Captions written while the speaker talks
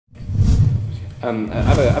I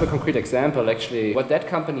have a concrete example, actually. What that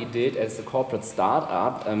company did as a corporate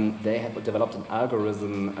startup, they have developed an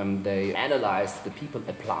algorithm. They analyzed the people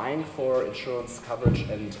applying for insurance coverage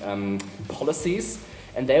and policies,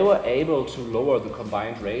 and they were able to lower the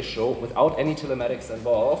combined ratio without any telematics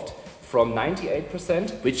involved from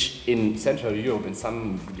 98%, which in Central Europe, in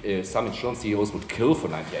some insurance CEOs would kill for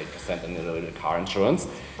 98% in car insurance.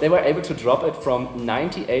 They were able to drop it from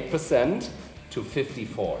 98% to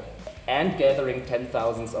 54%. And gathering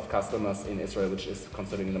 10,000s of customers in Israel, which is,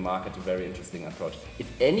 considering the market, a very interesting approach.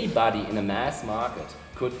 If anybody in a mass market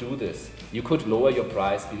could do this, you could lower your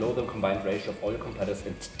price below the combined ratio of all your competitors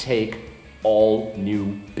and take all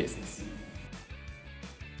new business.